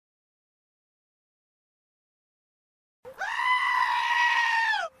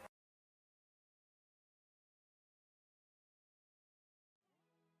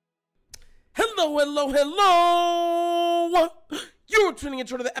Hello, hello, hello. You're tuning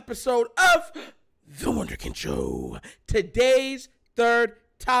into another episode of The Wunderkind Show. Today's third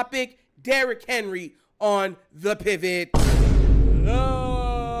topic, Derrick Henry on the pivot.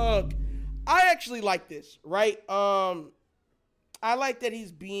 Look, I actually like this, right? I like that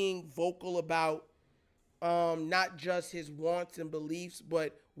he's being vocal about not just his wants and beliefs,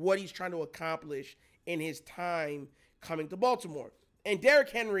 but what he's trying to accomplish in his time coming to Baltimore. And Derrick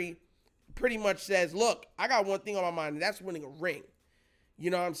Henry pretty much says, look, I got one thing on my mind, and that's winning a ring. You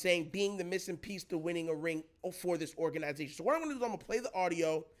know what I'm saying? Being the missing piece to winning a ring for this organization. So what I'm going to do is I'm going to play the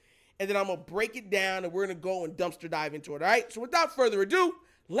audio, and then I'm going to break it down, and we're going to go and dumpster dive into it, all right? So without further ado,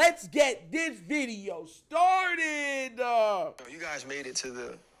 let's get this video started. You guys made it to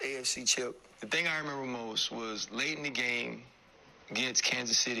the AFC chip. The thing I remember most was late in the game against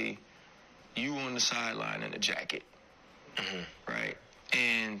Kansas City, you on the sideline in a jacket, right?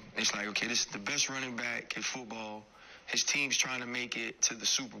 And it's like, okay, this is the best running back in football. His team's trying to make it to the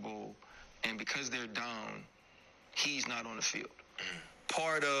Super Bowl. And because they're down, he's not on the field.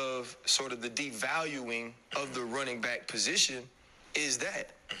 Part of sort of the devaluing of the running back position is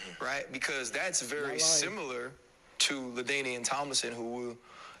that, right? Because that's very similar to LaDainian Tomlinson, who we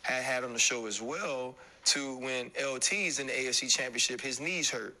had on the show as well, to when LT's in the AFC Championship, his knees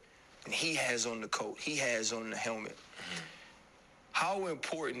hurt. And he has on the coat. He has on the helmet. How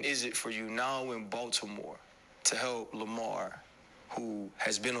important is it for you now in Baltimore to help Lamar, who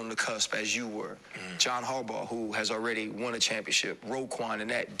has been on the cusp as you were, John Harbaugh, who has already won a championship, Roquan in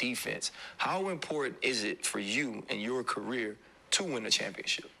that defense? How important is it for you in your career to win a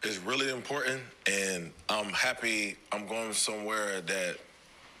championship? It's really important, and I'm happy I'm going somewhere that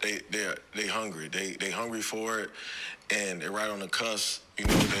they hungry. They hungry for it, and they're right on the cusp. You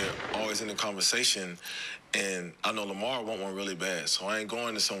know, they're always in the conversation, and I know Lamar want one really bad, so I ain't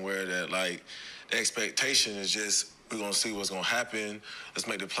going to somewhere that, like, the expectation is just, we're going to see what's going to happen. Let's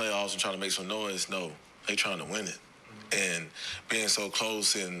make the playoffs and try to make some noise. No, they trying to win it. And being so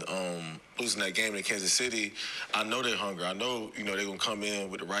close and losing that game in Kansas City, I know they're hungry. I know, you know, they're going to come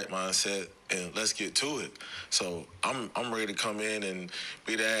in with the right mindset and let's get to it. So I'm ready to come in and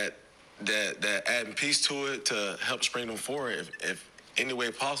be that adding piece to it to help spring them forward if any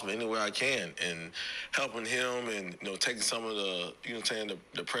way possible, any way I can, and helping him and, you know, taking some of the, you know, taking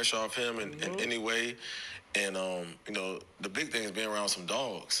the pressure off him in any way. And, you know, the big thing is being around some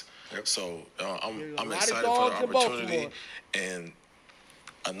dogs. Yep. So I'm excited for the opportunity. And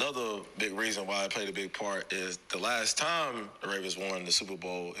another big reason why I played a big part is the last time the Ravens won the Super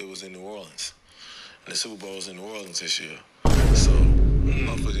Bowl, it was in New Orleans. And the Super Bowl is in New Orleans this year. So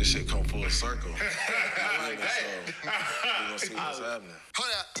hopefully this shit come full circle. We're going to see what's happening.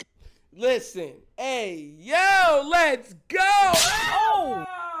 Listen, hey, yo, let's go.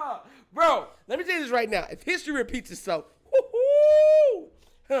 Oh, bro, let me tell you this right now. If history repeats itself,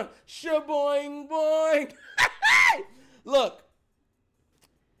 woohoo, shaboing, boing. Look,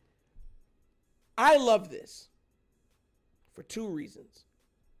 I love this for two reasons.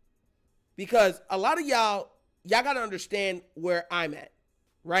 Because a lot of y'all got to understand where I'm at,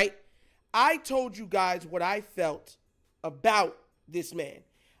 right? I told you guys what I felt about this man.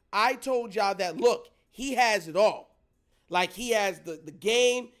 I told y'all that, look, he has it all. Like, he has the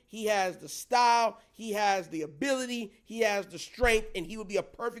game, he has the style, he has the ability, he has the strength, and he would be a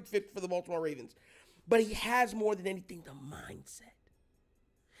perfect fit for the Baltimore Ravens. But he has more than anything the mindset.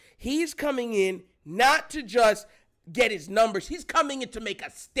 He's coming in not to just get his numbers. He's coming in to make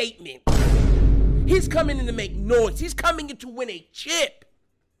a statement. He's coming in to make noise. He's coming in to win a chip.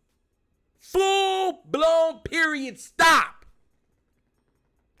 Full-blown period stop.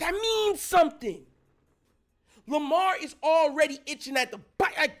 That means something. Lamar is already itching at the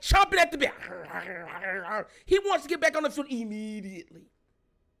bite, like chomping at the bit. He wants to get back on the field immediately.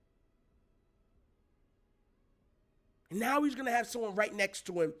 And now he's going to have someone right next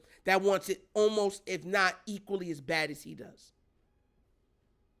to him that wants it almost, if not equally as bad as he does.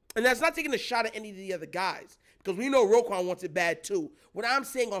 And that's not taking a shot at any of the other guys, because we know Roquan wants it bad too. What I'm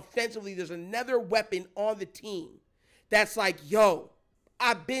saying offensively, there's another weapon on the team that's like, yo,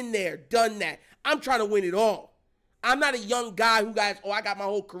 I've been there, done that. I'm trying to win it all. I'm not a young guy who guys, I got my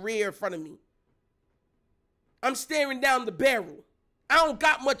whole career in front of me. I'm staring down the barrel. I don't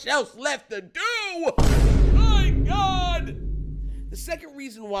got much else left to do. My God. The second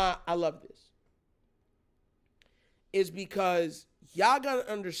reason why I love this is because y'all got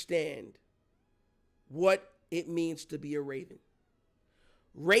to understand what it means to be a Raven.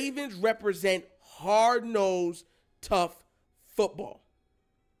 Ravens represent hard-nosed, tough football.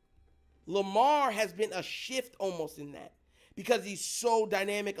 Lamar has been a shift almost in that. because he's so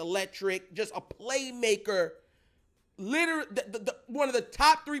dynamic, electric, just a playmaker. Literally, one of the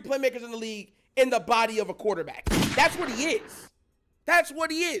top 3 playmakers in the league in the body of a quarterback. That's what he is. That's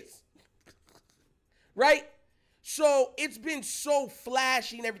what he is. Right? So it's been so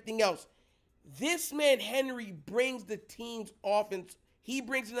flashy and everything else. This man, Henry, brings the team's offense. He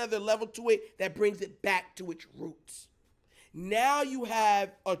brings another level to it that brings it back to its roots. Now you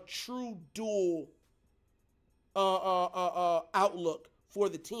have a true dual outlook for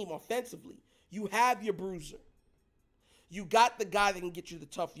the team offensively. You have your bruiser. You got the guy that can get you the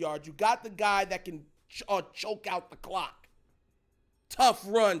tough yards. You got the guy that can choke out the clock. Tough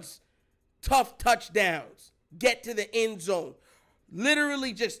runs, tough touchdowns, get to the end zone.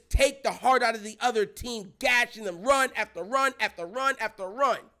 Literally just take the heart out of the other team, gashing them run after run after run after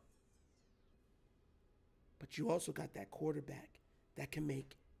run. But you also got that quarterback that can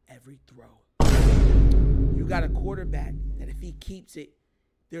make every throw. You got a quarterback that if he keeps it,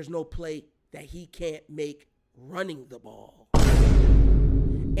 there's no play that he can't make running the ball.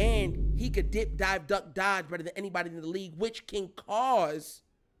 And he could dip, dive, duck, dodge better than anybody in the league, which can cause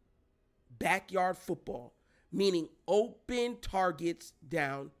backyard football, meaning open targets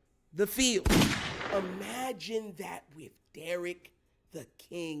down the field. Imagine that with Derrick the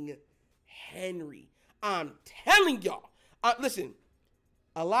King Henry. I'm telling y'all. Listen,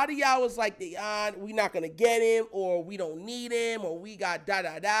 a lot of y'all was like, we not going to get him, or we don't need him, or we got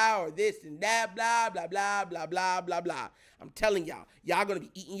da-da-da, or this and that, blah, blah, blah, blah, blah, blah, blah. I'm telling y'all, y'all going to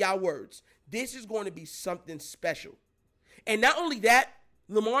be eating y'all words. This is going to be something special. And not only that,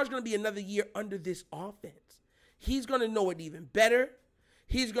 Lamar's going to be another year under this offense. He's going to know it even better.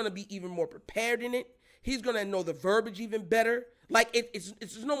 He's going to be even more prepared in it. He's going to know the verbiage even better. Like, it's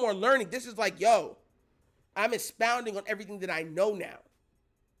just no more learning. This is like, yo, I'm expounding on everything that I know now.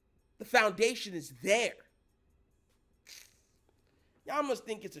 The foundation is there. Y'all must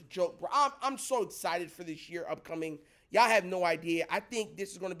think it's a joke, bro. I'm so excited for this year upcoming. Y'all have no idea. I think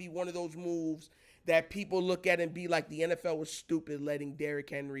this is going to be one of those moves that people look at and be like, the NFL was stupid letting Derrick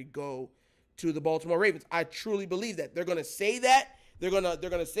Henry go to the Baltimore Ravens. I truly believe that. They're going to say that. They're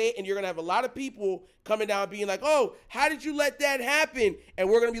gonna say it, and you're going to have a lot of people coming down being like, oh, how did you let that happen? And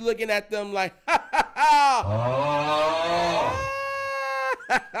we're going to be looking at them like, ha, ha, ha. Oh.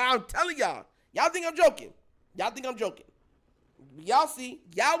 I'm telling y'all. Y'all think I'm joking. Y'all think I'm joking. Y'all see.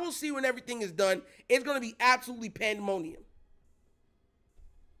 Y'all will see when everything is done. It's going to be absolutely pandemonium.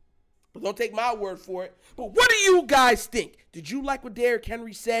 But don't take my word for it. But what do you guys think? Did you like what Derrick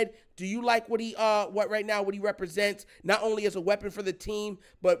Henry said? Do you like what he what he represents, not only as a weapon for the team,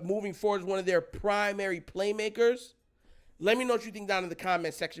 but moving forward as one of their primary playmakers? Let me know what you think down in the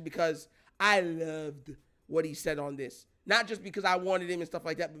comment section, because I loved what he said on this. Not just because I wanted him and stuff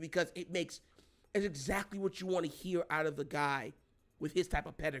like that, but because it's exactly what you want to hear out of the guy with his type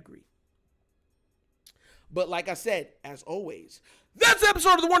of pedigree. But like I said, as always, that's the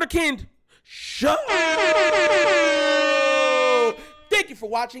episode of the Wunderkind Show. Thank you for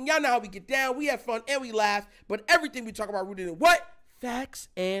watching. Y'all know how we get down. We have fun and we laugh, but everything we talk about rooted in what? Facts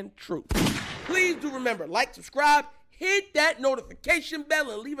and truth. Please do remember, like, subscribe, hit that notification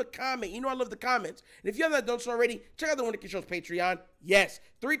bell, and leave a comment. You know I love the comments. And if you haven't done so already, check out the Wunderkind Show's Patreon. Yes,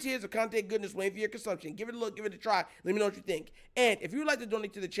 3 tiers of content goodness waiting for your consumption. Give it a look, give it a try. Let me know what you think. And if you would like to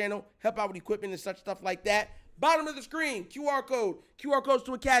donate to the channel, help out with equipment and such stuff like that, bottom of the screen, QR codes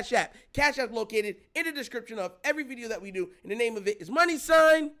to a Cash App. Cash App located in the description of every video that we do. And the name of it is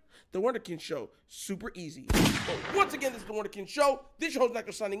 $, The Wunderkind Show. Super easy. But once again, this is The Wunderkind Show. This your host,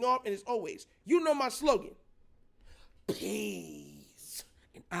 Michael, signing off. And as always, you know my slogan. Peace.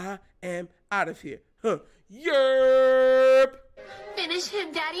 And I am out of here. You're